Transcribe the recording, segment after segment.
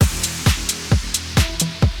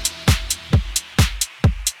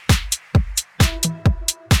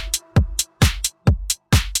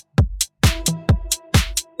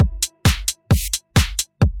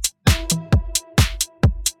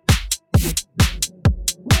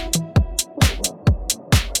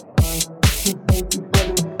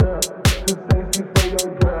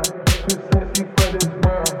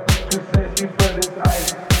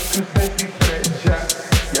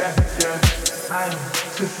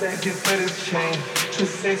sexy for this chain, too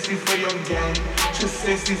sexy for your game, too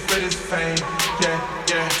sexy for this fame. Yeah,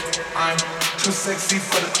 yeah, I'm too sexy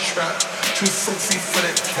for the trap, too sexy for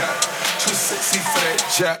that cap, too sexy for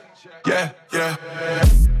that jack. Yeah, yeah.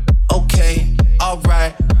 Okay,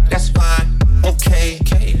 alright, that's fine. Okay,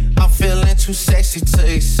 I'm feeling too sexy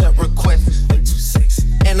to accept requests.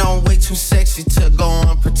 And I'm way too sexy to go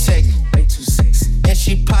unprotected. And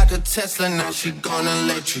she popped a Tesla, now she gonna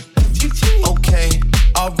let you. Okay,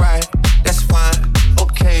 alright, that's fine.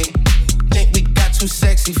 Okay, think we got too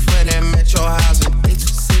sexy for that metro housing.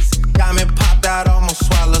 Diamond popped out, almost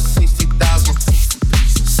swallowed 60,000.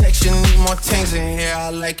 Section need more things in here, I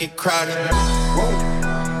like it crowded.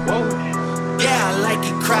 Yeah, I like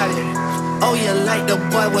it crowded. Oh, you like the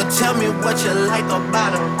boy, well tell me what you like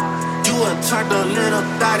about him. You a turtle little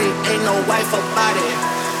thotty, ain't no wife about it.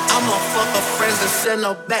 I'ma fuck her friends and send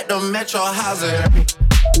her back to metro housing.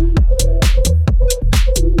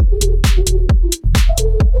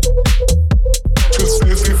 Too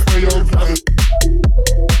sexy for your game.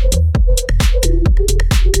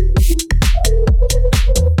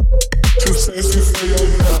 Too sexy for your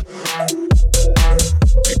game.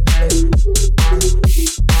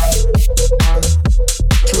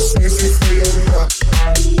 Too sexy for your game.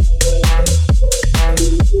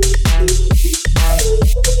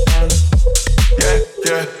 Yeah,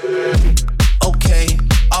 yeah. Okay,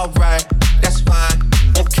 alright, that's fine.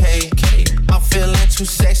 Okay, I'm feeling too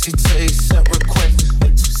sexy to accept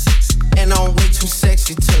requests. And I'm way too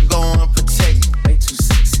sexy to go unprotected.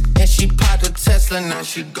 And she popped a Tesla, now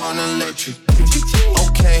she gonna let you.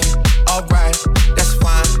 Okay, alright, that's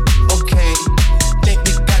fine. Okay, think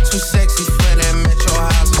we got too sexy for that metro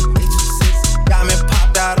housing. Diamond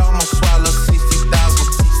popped out, almost swallowed 60,000.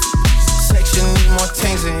 Section need more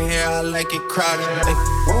things in here, I like it crowded.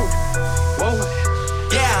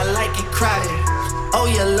 Yeah, I like it crowded. Oh,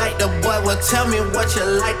 you like the boy, well tell me what you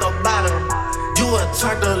like about him. You a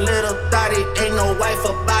turtle little thotty, ain't no wife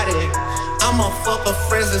about it. I'ma fuck her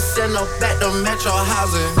friends and send her back to metro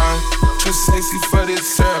housing. Too sexy for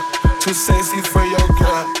this girl, too sexy for your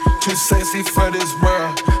girl, too sexy for this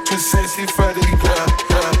world, too sexy for this girl.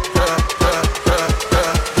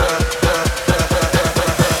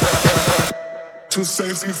 Too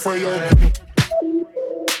sexy for your girl.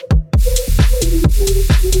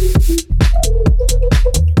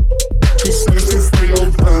 Too sexy for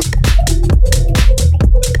your girl.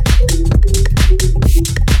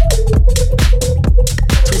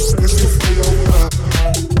 Too sexy for your girl.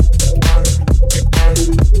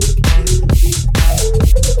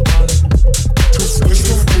 Too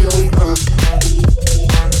sexy for your girl.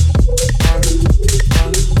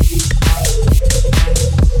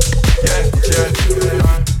 Yeah, yeah.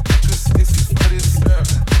 Too sexy for this girl.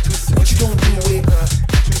 Too sexy for your girl.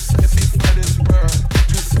 Too sexy for this world.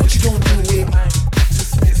 Too sexy for this life. Too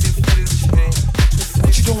sexy for this chain.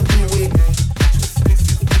 Too sexy for this game. Too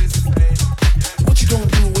sexy for this fame. What you gonna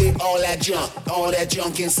do with all that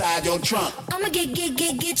junk inside your trunk? I'ma get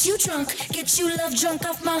you drunk, get you love drunk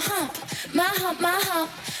off my hump, my hump, my hump,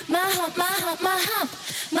 my hump, my hump, my hump,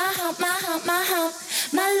 my hump, my hump, my hump,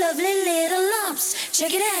 my lovely little lumps.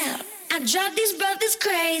 Check it out. I drive these brothers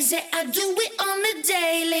crazy. I do it on the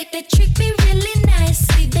daily. They treat me really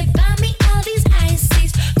nicely. They buy me all these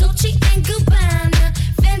ices, Dolce and Gabbana,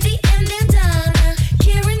 Fendi and Bandana.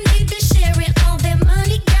 Karen need to share it. All their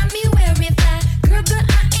money got me wearing fly. Girl, but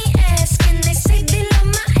I ain't asking. They say they love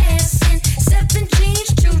my ass and 17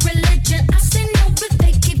 true religion. I say no, but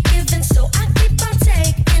they keep giving, so I keep on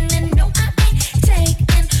taking. And no, I ain't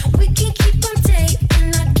taking. We can keep on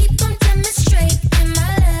dating. I keep on demonstrating my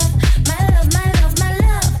love, my love, my love, my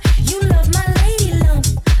love. You love my lady lump,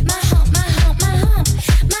 my hump, my hump, my hump,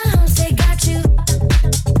 my hump. Say got you.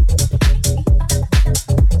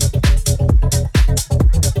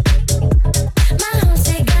 My hump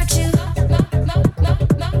say got you. My hump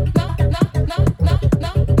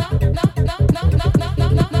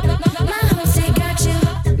say got you.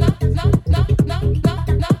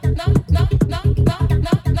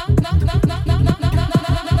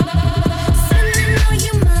 Spending all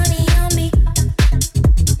your money on me.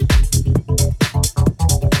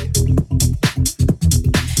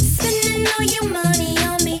 Spending all your money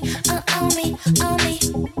on me, on me, on me.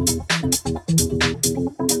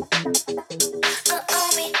 On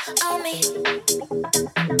me, on me.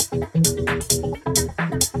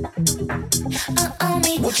 On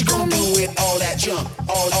me. What you gonna do with all that junk?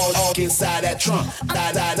 All inside that trunk?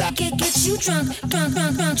 Get you drunk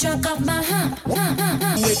off my hump.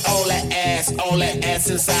 With all that ass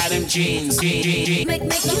inside them jeans. Make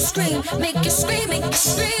you scream, make you scream, make you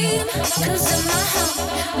scream. 'Cause of my hump,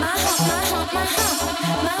 my hump, my hump, my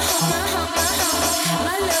hump, my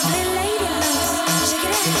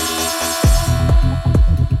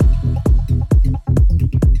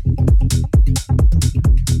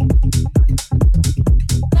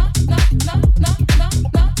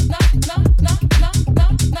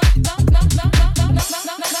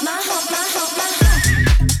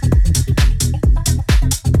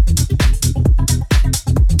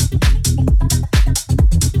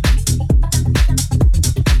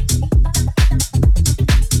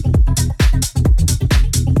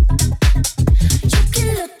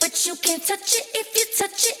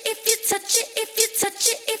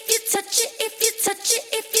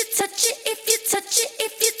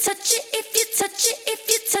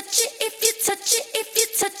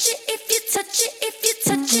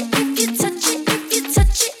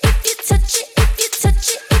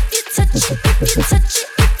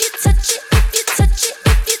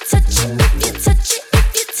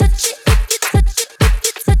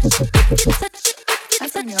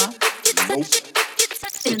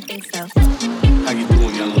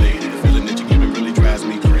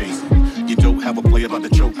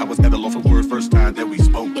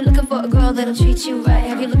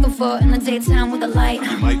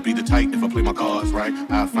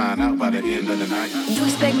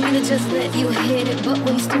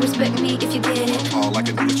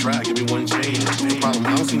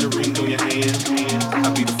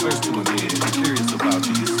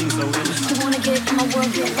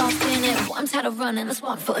Let's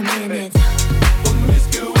walk for a minute.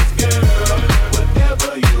 Promiscuous girl,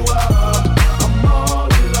 whatever you are, I'm all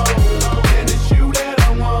alone, and it's you that I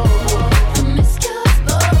want. Promiscuous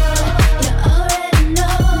boy, you already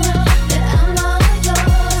know that I'm all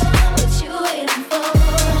yours. What you waiting for?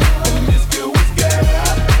 Promiscuous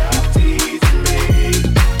girl, you teasing me.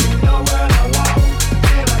 You know what I want,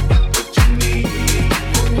 and I got what you need.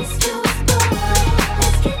 Promiscuous boy,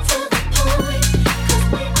 let's get to the point, 'cause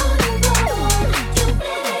we on a roll. You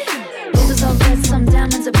ready? Roses are red, some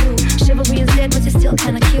diamonds are blue. Chivalry is dead, but you're still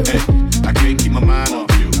kinda cute. Hey, I can't keep my mind off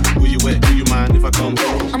you. Where you at? Do you mind if I come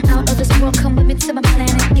through? I'm out of this world, come with me to my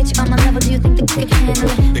planet. Get you on my level, do you think that you can handle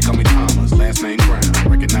it? They call me Thomas, last name Brown.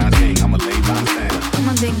 Recognize me, I'm a lay-by standard. I'm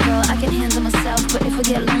a big girl, I can handle myself. But if we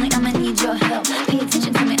get lonely, I'ma need your help. Pay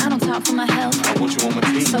attention to me, I don't talk for my health. I want you on my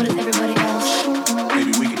team. So does everybody else.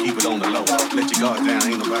 Maybe we can keep it on the low. Let your guard down,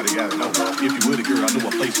 ain't nobody gotta know. If you with a girl, I know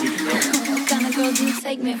a place we can go. What kind of girl do you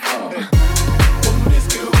take me for?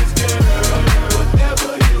 Promiscuous girl,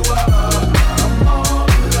 whatever you are, I'm all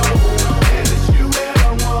alone, and it's you that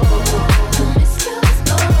I want. Promiscuous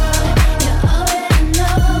boy, you already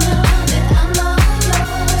know that I'm all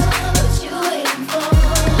yours. What you waiting for?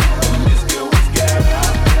 Promiscuous girl,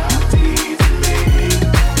 you teasing me.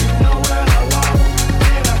 You know what I want,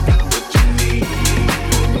 and I got what you need.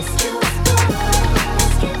 Promiscuous boy,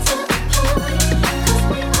 let's get to the point, 'cause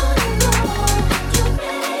we on a roll. You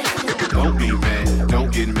ready? Don't be mad,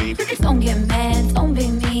 don't get mean. Don't get mad, don't be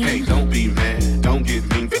mean. Hey, don't be mad, don't get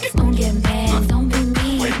mean. Don't get mad, don't be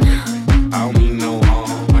mean. Wait, I don't mean no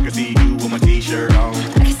harm. I can see you with my t-shirt on.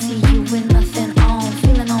 I can see you with nothing on.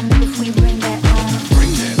 Feeling on me if we bring that on.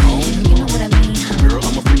 Bring that home. You know what I mean? Girl,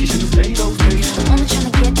 I'm a freak, you shouldn't say those things. I'm only trying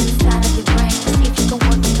to get inside of your brain. See if you can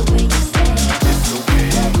work it the way you say. It's okay,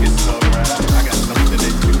 it's alright. I got something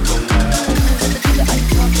that you gon' like.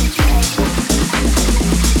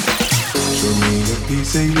 Show me a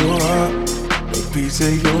piece of your heart, a piece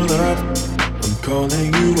of your love. I'm calling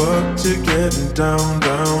you up to getting down,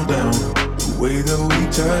 down, down. The way that we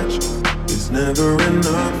touch is never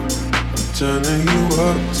enough. I'm turning you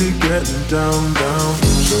up to getting down, down.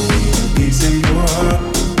 Show me a piece of your heart,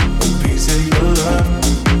 a piece of your love.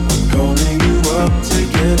 I'm calling you up to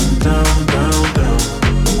getting down, down, down.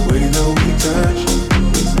 The way that we touch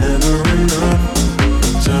is never enough.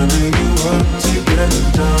 I'm turning you up to getting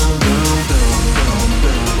down, down, down.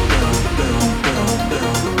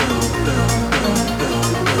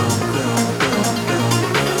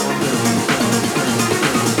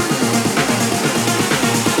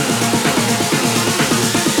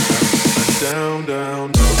 Down,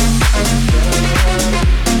 down, down.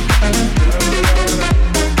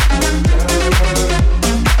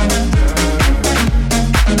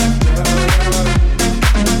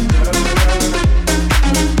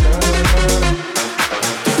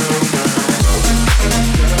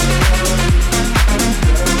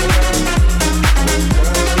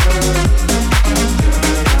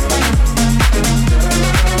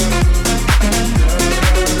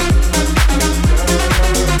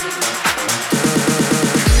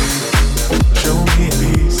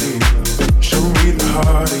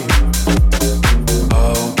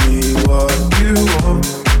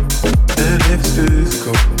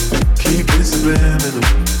 physical. Keep it subliminal.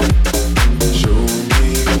 Show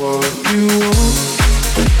me what you want.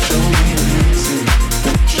 Show me music.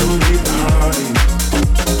 Show me the heartache.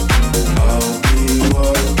 I'll be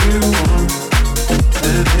what you want.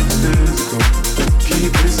 And it's physical.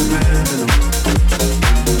 Keep it subliminal.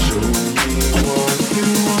 Show me what you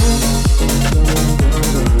want.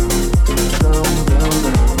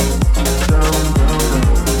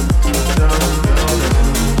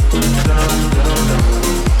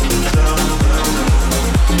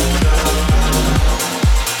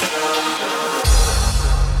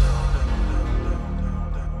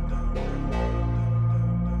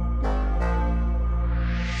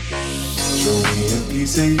 Show me a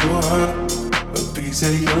piece of your heart, a piece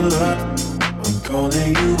of your love. I'm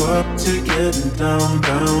calling you up to getting down,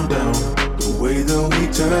 down, down. The way that we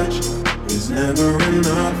touch is never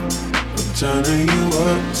enough. I'm turning you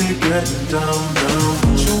up to getting down,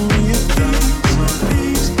 down. Show me a piece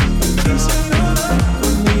of love. I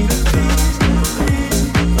need a piece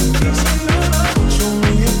of love. Show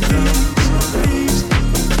me a piece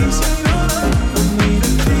of love. I need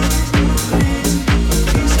a piece of love.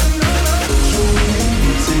 Show me a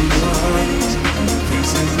piece of your heart, a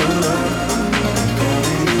piece of your love. I'm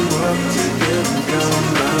calling you up to getting down,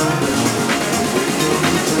 down, down. The way that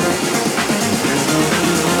we touch is never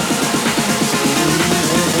enough.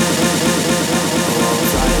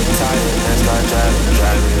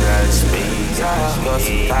 Driving at speed. You're so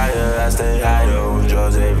tired, I stay high on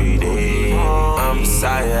drugs every day. I'm a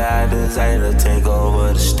sire, I desire to take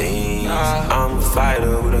over the steam. I'm a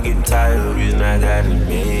fighter, we don't get tired, reason I got it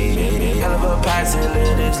made. Hell of a passion,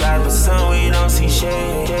 live this life, but some we don't see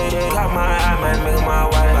shade. Caught my eye, might make my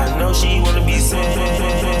wife, I know she wanna be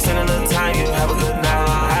saved. Spend a little time, you have a good night.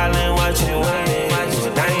 Island watching waves,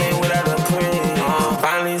 dying without a prayer.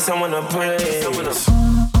 Finally someone to pray. Someone to praise.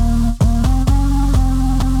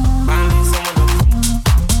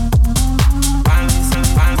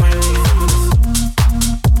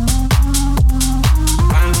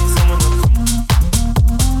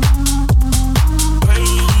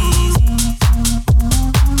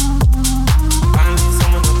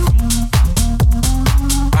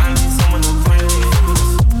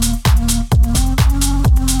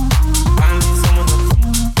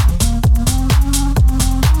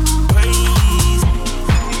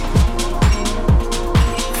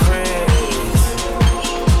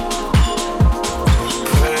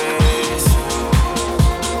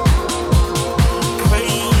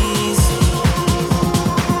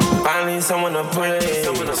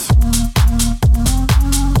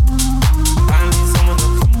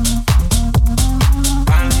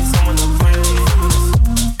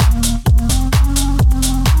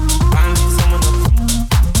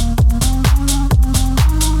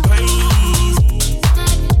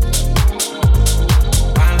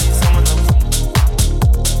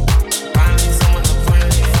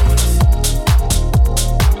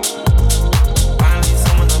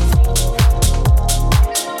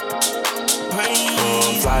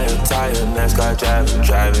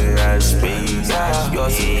 Driving at speed. You're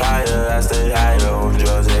so tired, I stay high on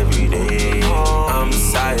drugs every day. I'm a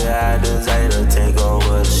sire, I desire to take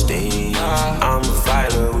over the stage. I'm a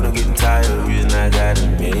fighter, we don't get tired, reason I got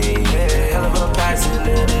it made. Hell of a passion,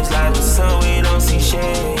 live this life, but some we don't see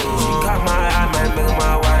shade. She caught my eye, might make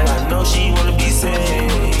my wife, I know she wanna be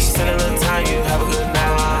saved. Spend a little time, you have a good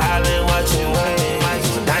night. Island watching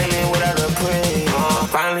waves, dying without a praise.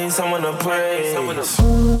 Finally someone to praise.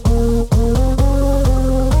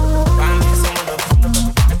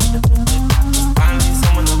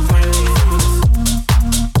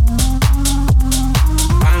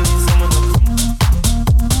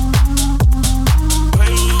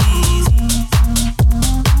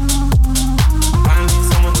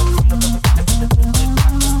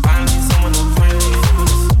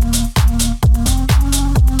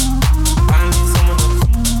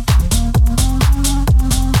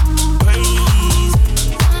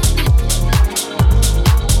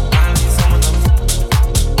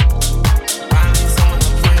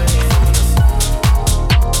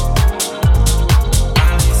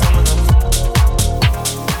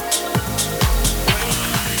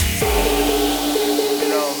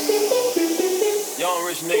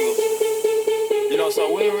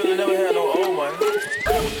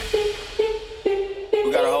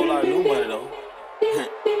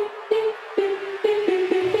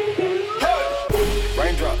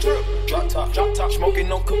 Chop top, smoking,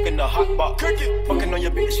 no cooking, the hot pot. Cooking, fucking on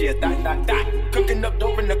your bitch, yeah, that. Cooking up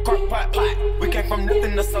dope in the crock pot. We came from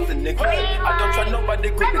nothing to something, nigga. I don't try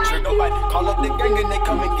nobody, grip the trigger. Nobody call up the gang and they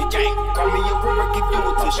come and get gang. Call me a river, give you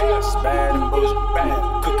a tissue. It's bad and bullshit,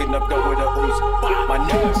 bad. Cooking up dope with a Uzi. My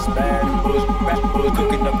niggas bad and bullshit, bad.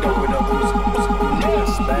 Cooking up dope with a Uzi.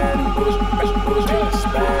 Niggas bad and bullshit, bad.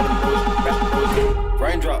 Bad and bullshit, bad.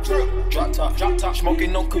 Raindrops, drop top,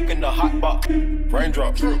 smoking, no cooking, the hot box.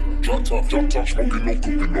 Raindrops, drop top, smoking, no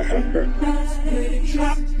cooking, the hot box. With it,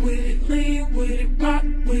 drop with it, lean with it, rock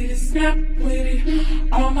with it, snap with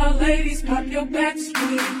it. All my ladies, pop your backs with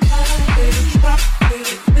it. With it, drop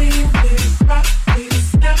with it, lean with it, rock with it,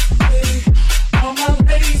 snap with it. All my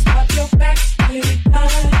ladies, pop your backs with it.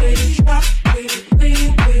 With it, drop with it,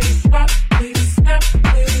 lean with it, rock with it, snap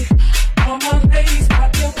with it. All my ladies,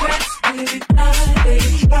 pop your backs with it. With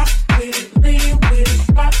it, drop with it, lean with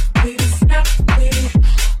it, rock with it, snap with it.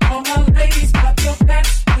 All my ladies, pop your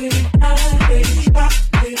backs with it. With it, drop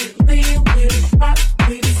with it, lean with it, rock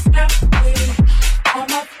with it, snap with it. All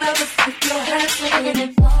my fellas, put your hands with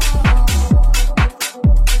it.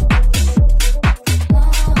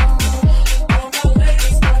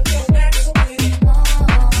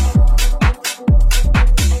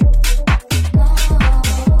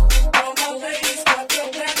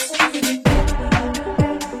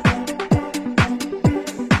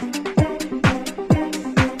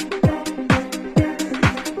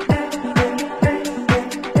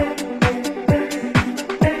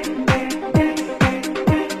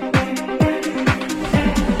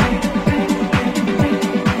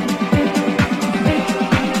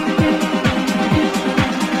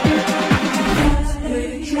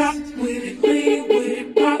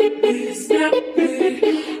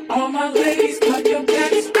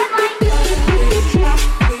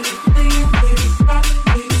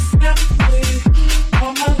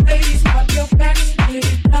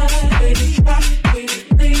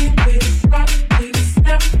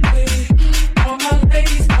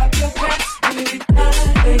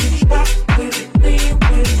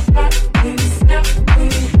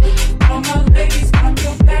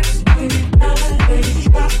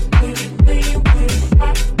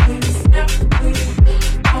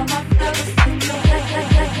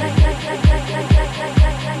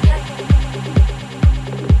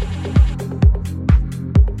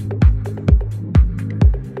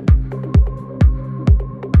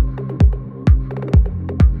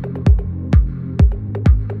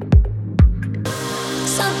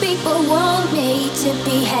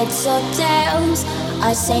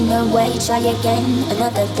 I say no way, try again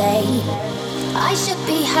another day. I should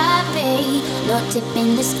be happy, not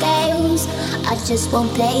tipping the scales. I just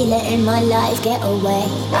won't play, letting my life get away.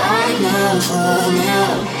 I know for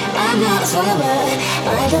now, I'm not forward.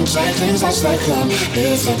 I don't take things as they come, if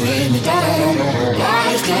they bring me down.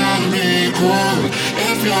 Life can be cool,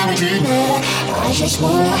 if you're a dreamer. I just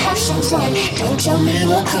wanna have some fun, don't tell me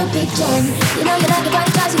what could be done. You know you like it, but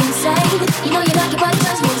it drives you insane. You know you like it, but it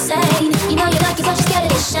drives me insane. You know you like it, but you're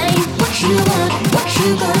scared of the shame. What you want, what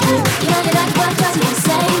you gonna do? You know you like it, but it drives me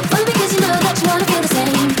insane. Only because you know that you wanna feel the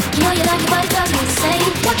same. You know you like it, but it drives me insane.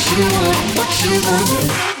 What you want, what you gonna do?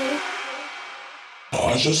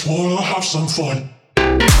 I just wanna have some fun.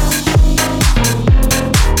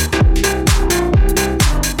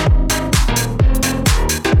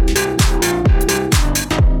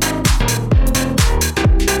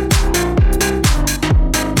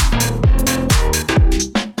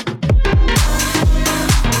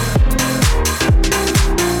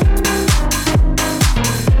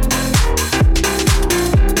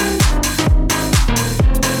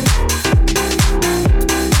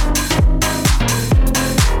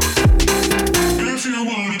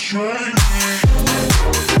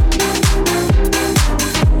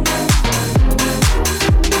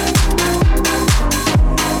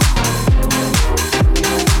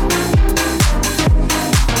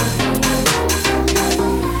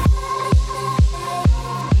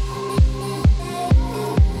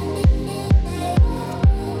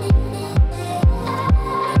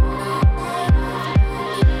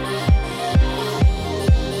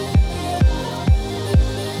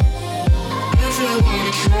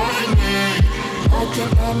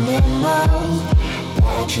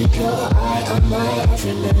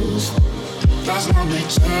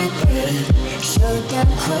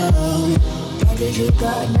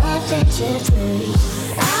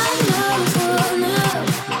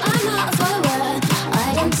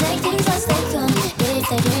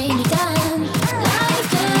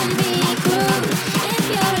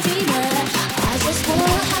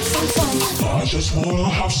 Just wanna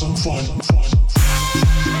have some fun.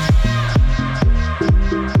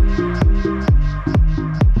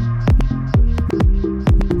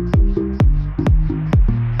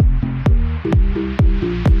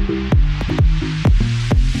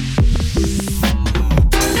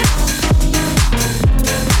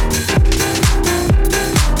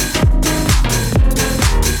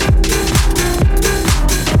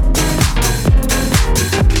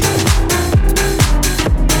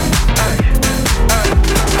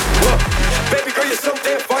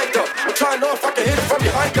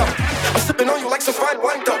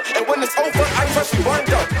 front, I trust you wind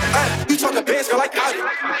up. You talking bands, girl, I got it.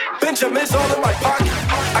 Benjamin's all in my pocket.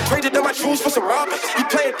 I traded in my shoes for some robbers. You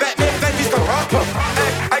playing Batman, Fendi, the robber.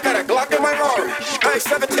 I got a Glock in my Rari.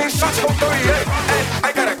 17 shots from 38.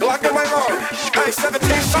 I got a Glock in my Rari. 17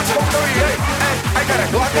 shots from 38. I got a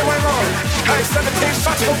Glock in my Rari. 17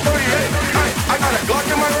 shots from 38. I got a Glock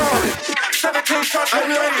in my Rari. 17 shots from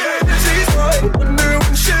 38. She's right, wonder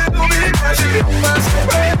when she'll be back. She my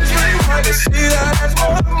surprise, really want to see that. That's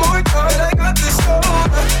one more time. I got this soul.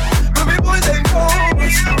 Baby boys ain't cold.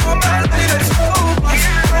 My bad lady so much.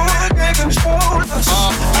 No one can control us.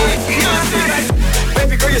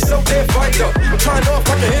 Baby girl, you're so damn fine up. I'm trying to know if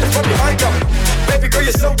I can hit it from behind up. Baby girl,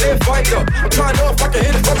 you're so damn fine up. I'm trying to know if I can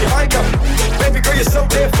hit it from behind up. Baby girl, you're so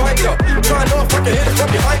damn fine up. I'm trying to know if I can hit it from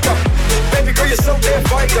behind up. Baby girl, you're so damn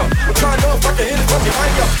fine up. I'm trying to know if I can hit it from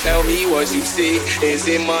behind up. Tell me what you see. Is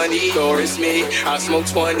it money or it's me? I smoke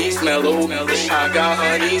 20s mellow. I got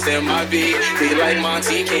honeys in my V. They like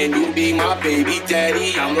Monty, can you be my baby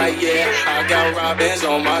daddy? I'm like, yeah. I got robins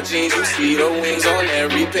on my jeans. You see the wings on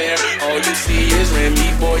every pair. All you see is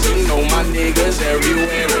Remy boys. You know my niggas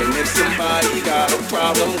everywhere. And if somebody got a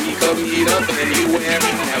problem, we could meet up anywhere.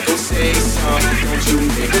 Never say something. Don't you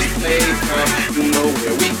niggas play dumb. You know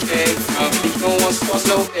where we came from. No one sauce,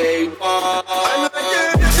 no A1. I'm like,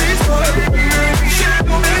 yeah, she's fine. She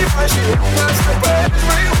don't be fine. She wants to play. It's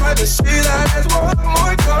real hard to see that. That's one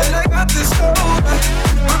more time. I got this soul.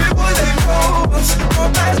 Baby boys ain't cold. My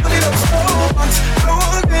bad lead up so much. No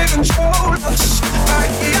one can control us.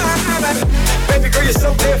 Baby girl, you're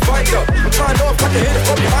so damn fine up. I'm trying to know if I can hit it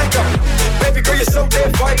from behind up. Baby girl, you're so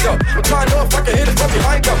damn fine up. I'm trying to know if I can hit it from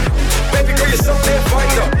behind up. Baby girl, you're so damn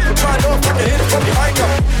fine up. I'm trying to know if I can hit it from behind up.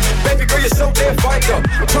 Baby girl, you're so damn fine up.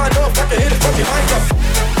 I'm trying to know if I can hit it from behind up.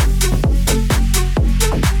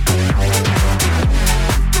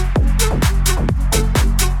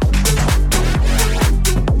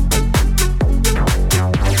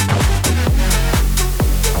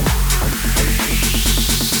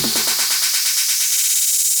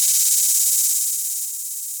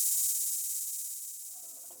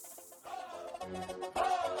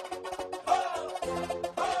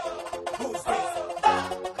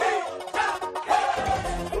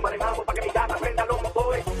 Tumba de mambo pa' que mi gata prenda loco.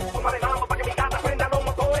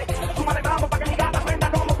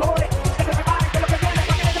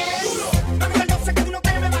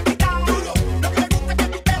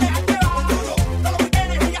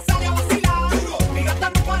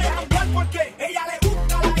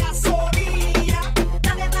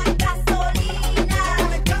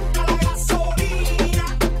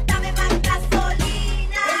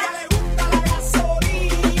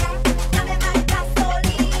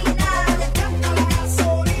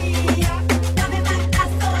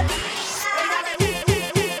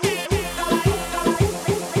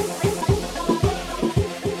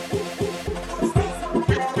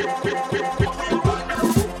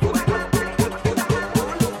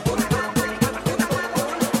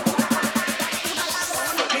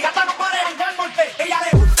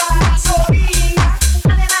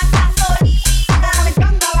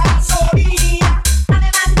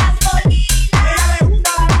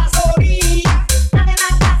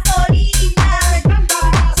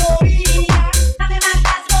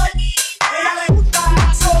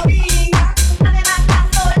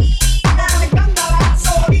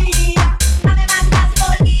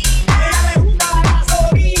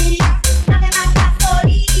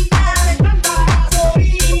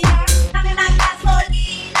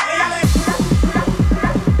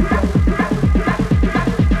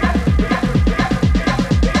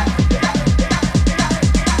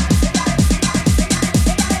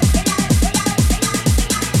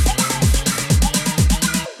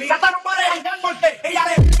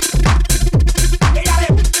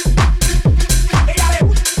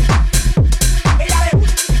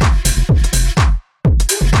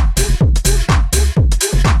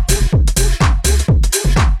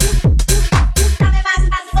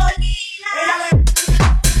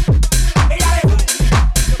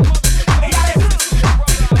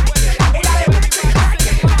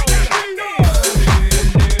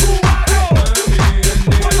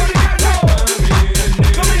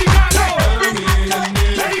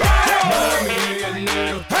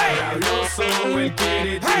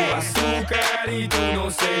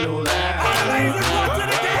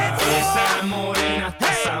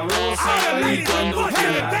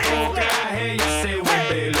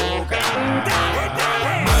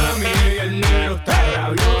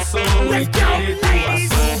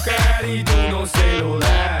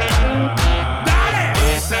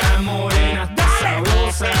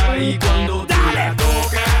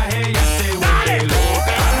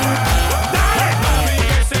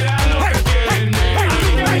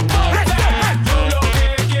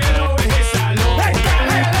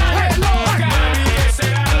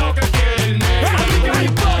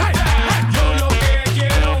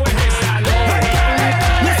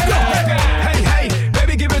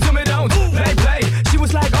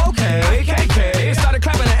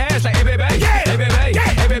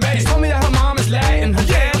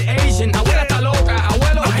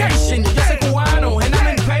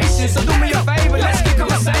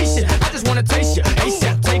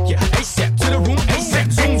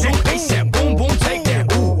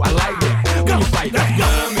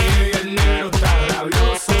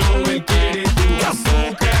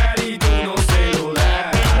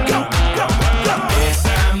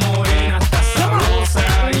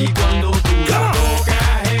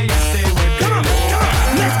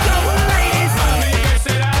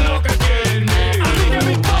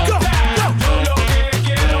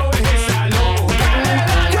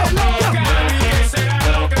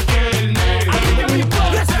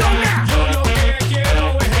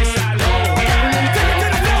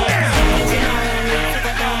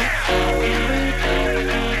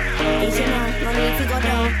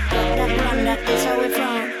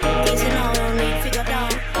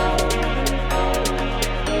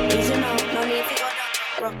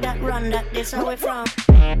 this how we from.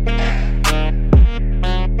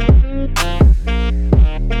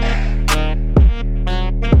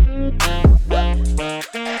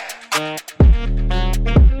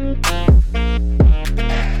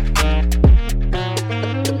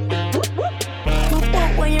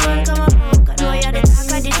 When you run come around, I know you're the talk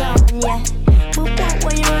of the town, yeah.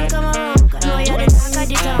 When you run come around, I know you're the talk of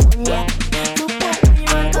the town, yeah. When you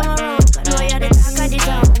run come around, I know you're the talk of the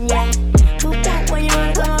town, yeah. When you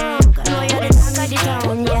run come around, I know you're the talk of the town,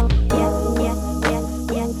 yeah.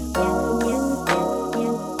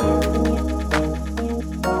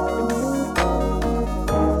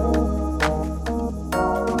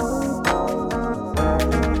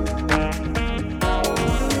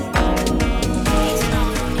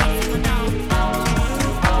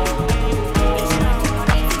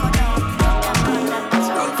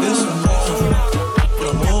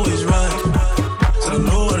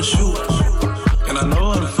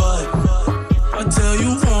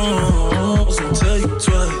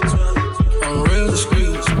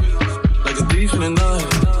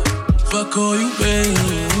 Call you babe,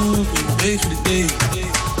 you babe for the day,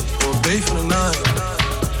 or babe for the night.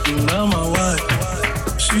 You not my wife.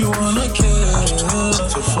 She wanna kiss,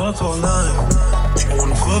 so fuck all night. I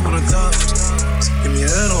wanna fuck on the top, give me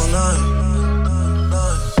head all night.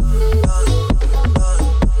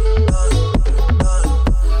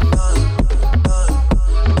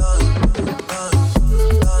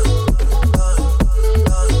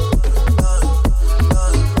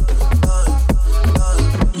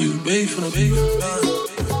 For the baby.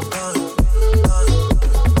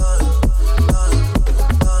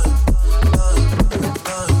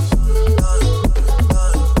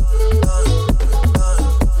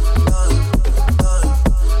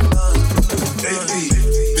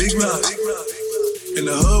 Big rock in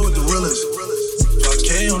the hood with the realest. 5K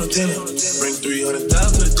on the dinner, bring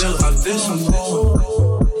 300,000 to the dealer. I did some wrong,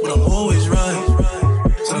 but I'm always right.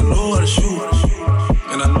 So I know how to shoot,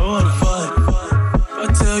 and I know how to fight. I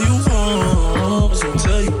tell you once, I'll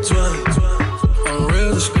tell you twice. I'm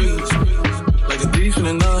real discreet, like a thief in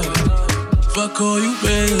the night. If I call you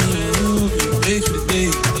babe, you babe for the day,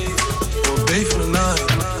 or babe for the night.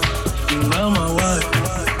 You not my wife.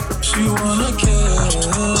 She wanna kiss,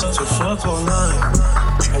 so fuck all night.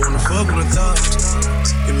 I wanna fuck on the top,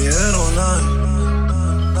 give me head all night.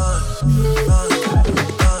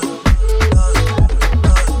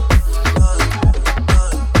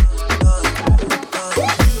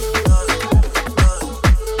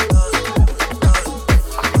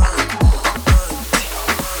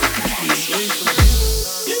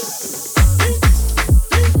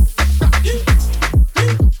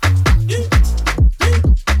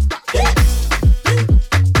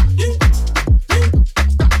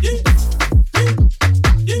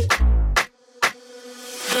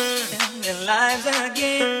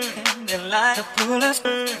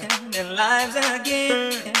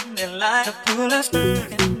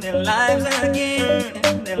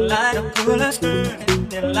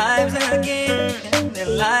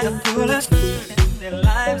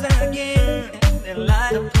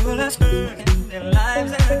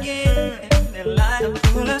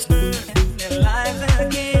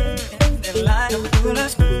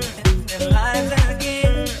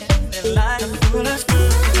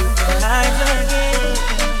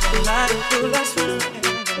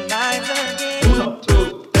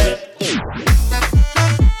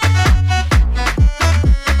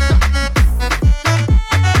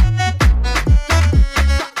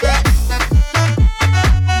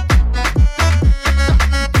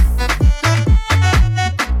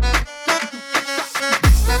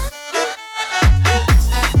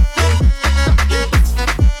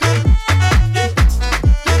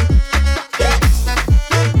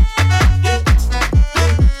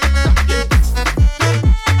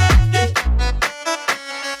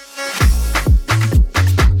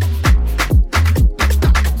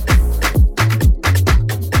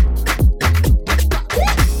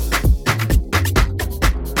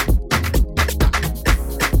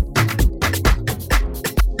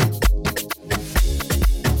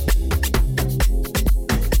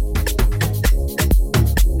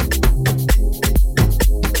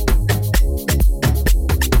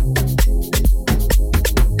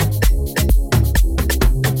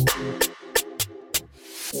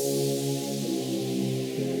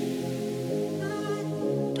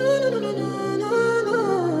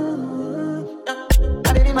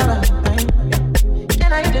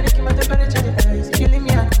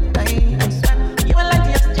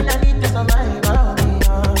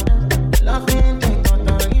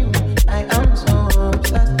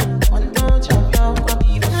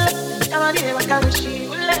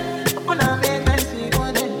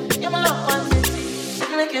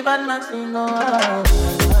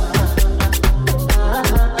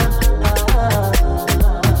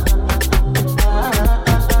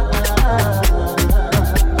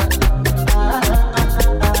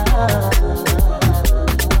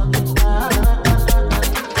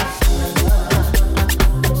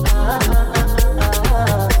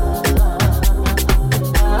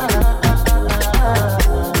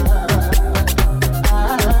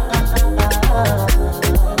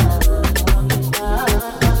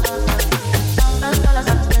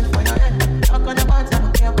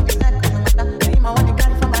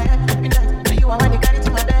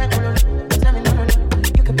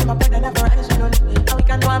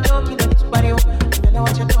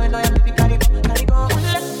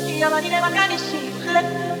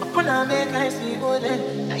 now make I see good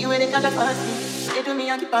then. Now you ain't the kind of fussy. They do me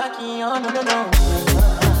on the party, oh no no no.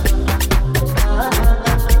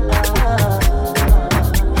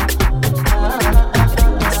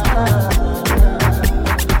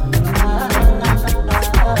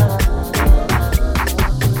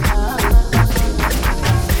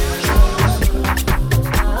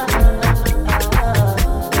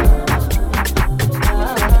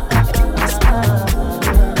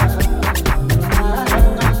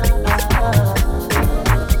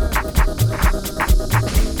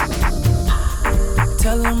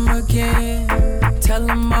 Tell him again, tell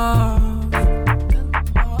him off.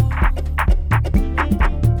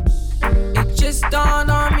 It just dawned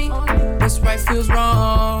on me, what's right feels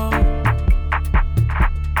wrong.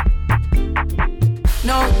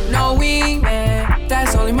 No wingman,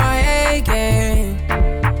 that's only my A game.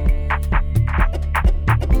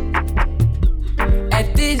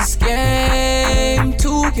 At this game,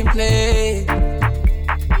 two can play.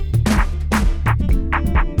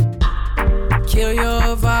 Kill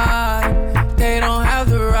your vibe, they don't have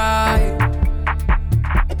the right.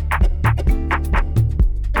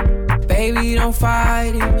 Baby, don't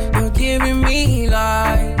fight it, you're giving me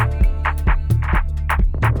life.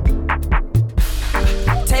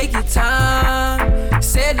 Take your time,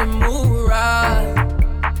 set the mood right.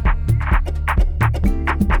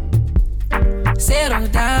 Settle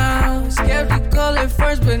down, skeptical at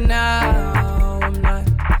first, but now I'm not.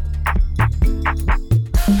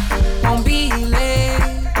 Won't be late,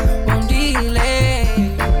 won't delay.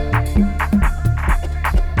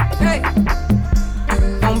 Hey,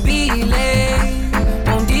 won't be late,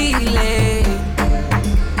 won't delay.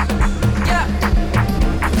 Yeah.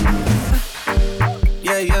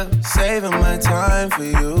 Yeah, saving my time for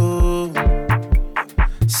you.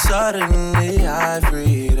 Suddenly I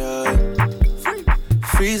freed up,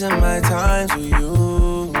 freezing my time for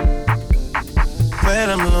you. When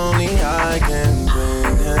I'm lonely, I can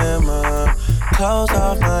bring him up. Close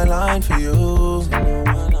off my line for you.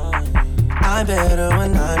 I'm better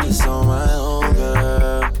when I'm just on my own,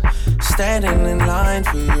 girl. Standing in line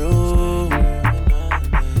for you.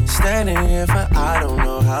 Standing here for I don't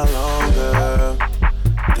know how long, girl.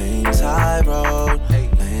 Things I wrote,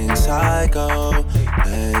 things I go.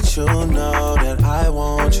 Let you know that I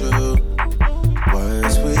want you.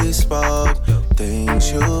 Words we spoke,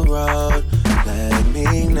 things you wrote. Let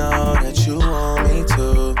me know that you want me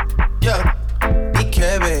to. Yeah,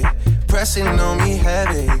 BKB, pressing on me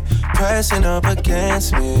heavy, pressing up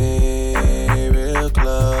against me, real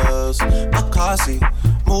close. Akasi,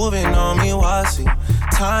 moving on me wassy.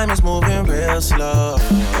 Time is moving real slow.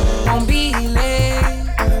 Won't be late,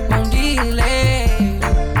 won't delay.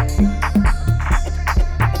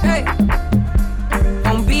 Hey,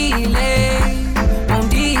 won't be late, won't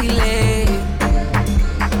delay.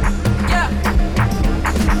 Yeah,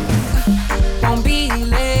 won't be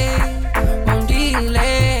late, won't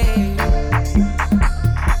delay.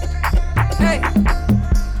 Hey.